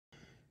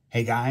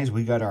Hey guys,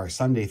 we got our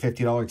Sunday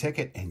 $50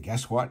 ticket, and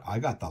guess what? I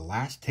got the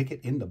last ticket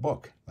in the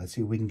book. Let's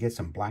see if we can get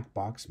some black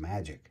box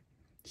magic.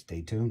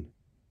 Stay tuned.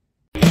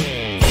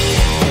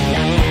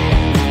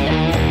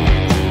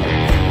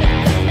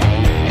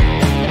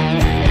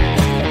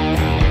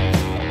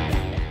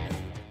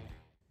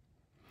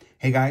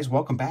 Hey guys,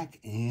 welcome back,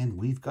 and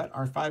we've got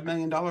our $5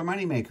 million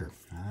moneymaker,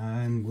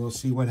 and we'll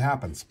see what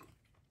happens.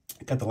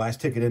 Got the last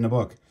ticket in the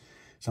book.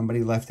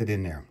 Somebody left it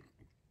in there.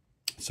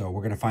 So we're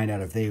going to find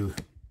out if they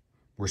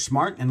were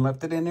smart and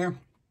left it in there,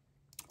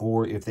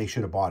 or if they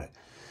should have bought it.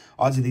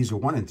 Odds of these are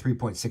 1 in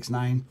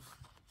 3.69,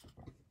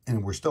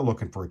 and we're still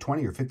looking for a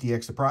 20 or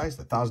 50x surprise.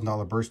 The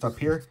 $1,000 burst up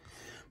here,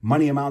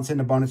 money amounts in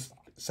the bonus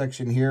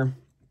section here,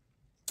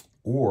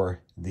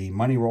 or the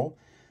money roll,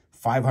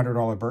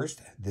 $500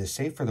 burst, the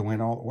safe for the win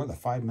all, or the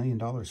 $5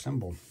 million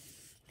symbol.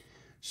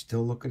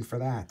 Still looking for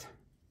that.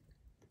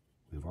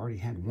 We've already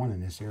had one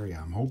in this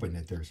area. I'm hoping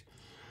that there's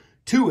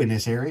two in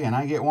this area and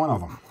I get one of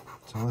them.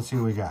 So let's see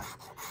what we got.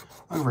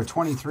 Over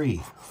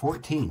 23,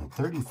 14,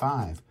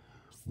 35,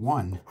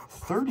 1,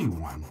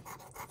 31,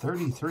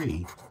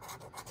 33,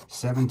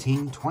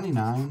 17,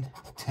 29,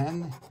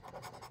 10,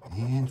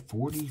 and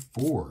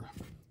 44. All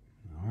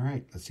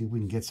right, let's see if we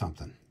can get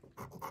something.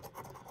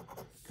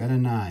 Got a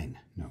 9.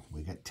 No,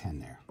 we got 10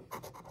 there.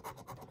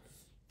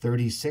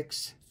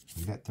 36,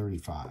 we got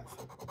 35.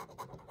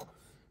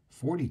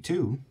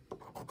 42,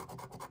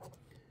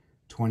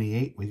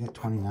 28, we got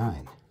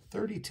 29.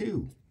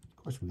 32,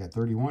 of course, we got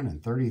 31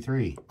 and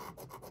 33.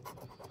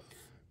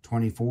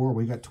 24,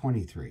 we got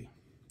 23.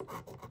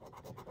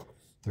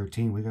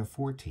 13, we got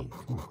 14.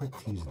 Come on, quit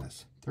teasing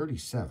us.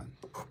 37.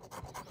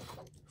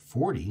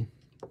 40,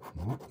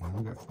 nope, we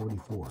only got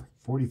 44.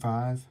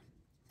 45,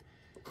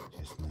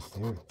 just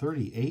missed there.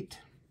 38.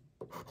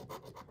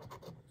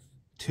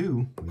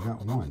 2, we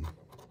got 1.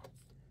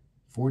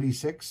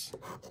 46.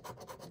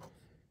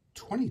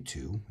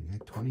 22, we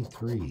got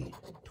 23.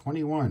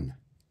 21,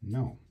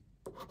 no.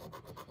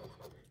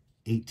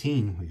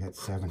 18, we got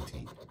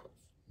 17.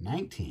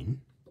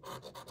 19.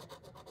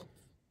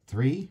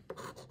 3.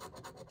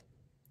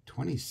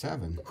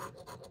 27.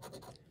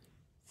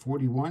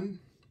 41.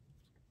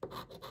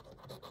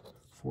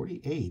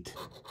 48.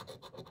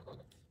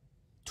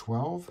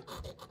 12.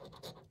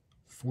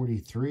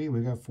 43,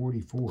 we got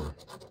 44.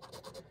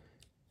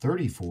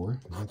 34,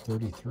 we got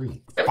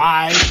 33.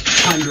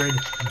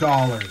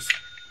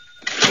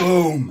 $500.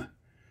 Boom.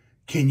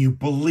 Can you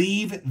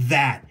believe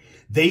that?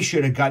 They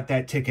should have got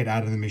that ticket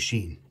out of the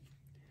machine.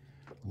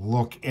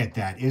 Look at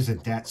that.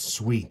 Isn't that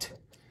sweet?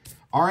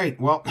 All right,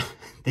 well,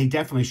 they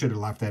definitely should have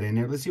left that in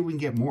there. Let's see if we can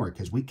get more,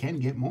 because we can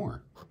get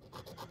more.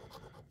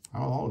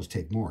 I'll always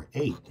take more.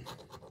 8.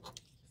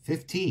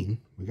 15,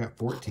 we got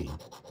 14.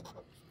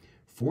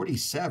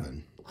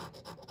 47.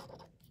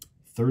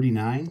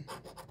 39.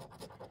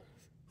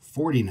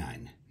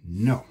 49.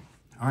 No.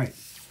 All right.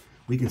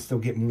 We can still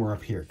get more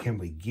up here. Can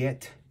we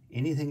get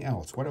anything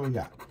else? What do we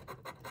got?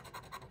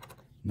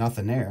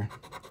 Nothing there.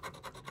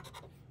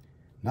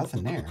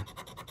 Nothing there.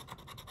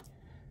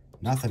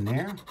 Nothing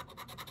there.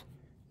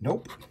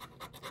 Nope.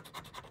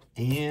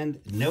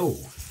 And no.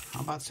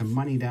 How about some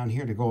money down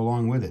here to go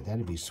along with it?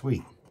 That'd be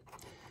sweet.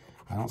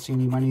 I don't see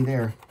any money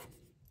there.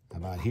 How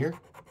about here?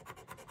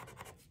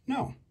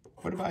 No.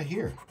 What about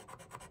here?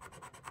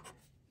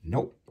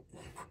 Nope.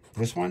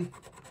 This one?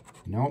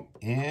 Nope.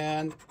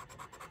 And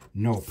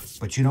nope.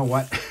 But you know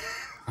what?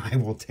 I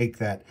will take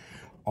that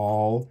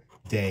all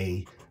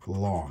day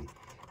long.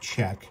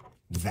 Check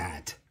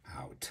that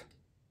out.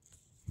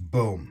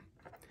 Boom.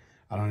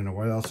 I don't know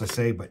what else to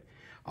say, but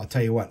I'll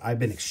tell you what. I've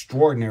been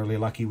extraordinarily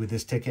lucky with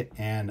this ticket,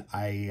 and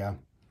I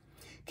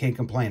can't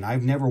complain.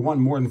 I've never won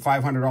more than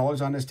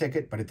 $500 on this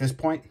ticket, but at this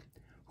point,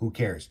 who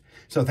cares?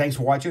 So thanks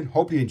for watching.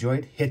 Hope you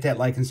enjoyed. Hit that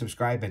like and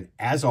subscribe, and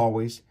as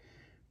always,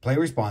 play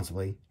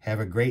responsibly.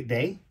 Have a great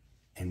day,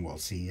 and we'll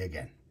see you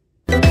again.